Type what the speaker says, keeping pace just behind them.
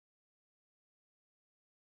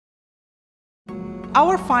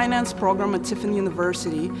Our finance program at Tiffin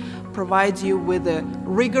University provides you with a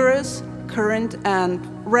rigorous, current and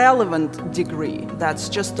relevant degree. That's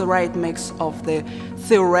just the right mix of the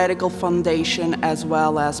theoretical foundation as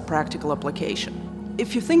well as practical application.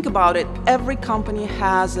 If you think about it, every company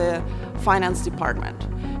has a finance department.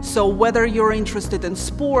 So whether you're interested in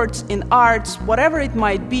sports, in arts, whatever it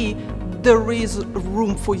might be, there is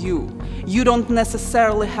room for you. You don't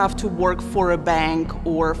necessarily have to work for a bank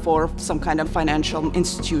or for some kind of financial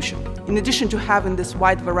institution. In addition to having this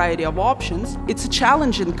wide variety of options, it's a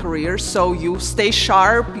challenging career, so you stay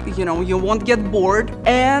sharp, you won't get bored,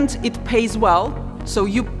 and it pays well, so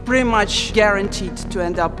you're pretty much guaranteed to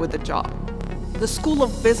end up with a job. The School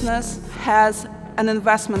of Business has an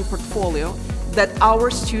investment portfolio that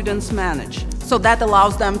our students manage, so that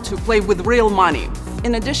allows them to play with real money.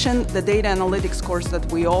 In addition, the data analytics course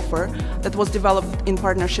that we offer, that was developed in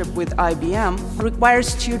partnership with IBM, requires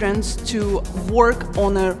students to work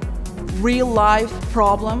on a real-life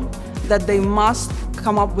problem that they must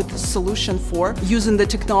come up with a solution for using the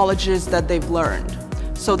technologies that they've learned.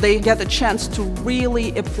 So they get a chance to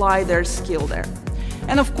really apply their skill there.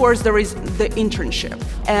 And of course, there is the internship,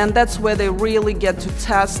 and that's where they really get to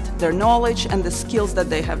test their knowledge and the skills that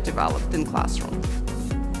they have developed in classroom.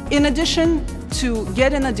 In addition to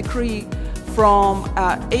getting a degree from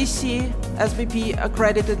AC SBP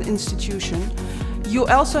accredited institution, you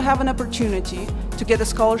also have an opportunity to get a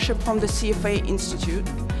scholarship from the CFA Institute.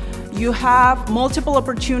 You have multiple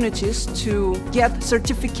opportunities to get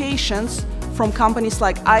certifications from companies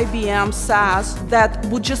like IBM, SAS, that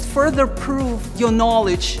would just further prove your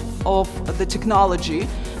knowledge of the technology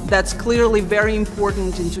that's clearly very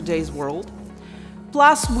important in today's world.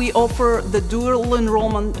 Plus, we offer the dual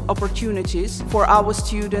enrollment opportunities for our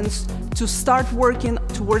students to start working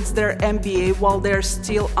towards their MBA while they're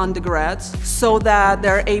still undergrads, so that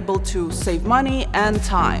they're able to save money and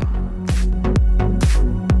time.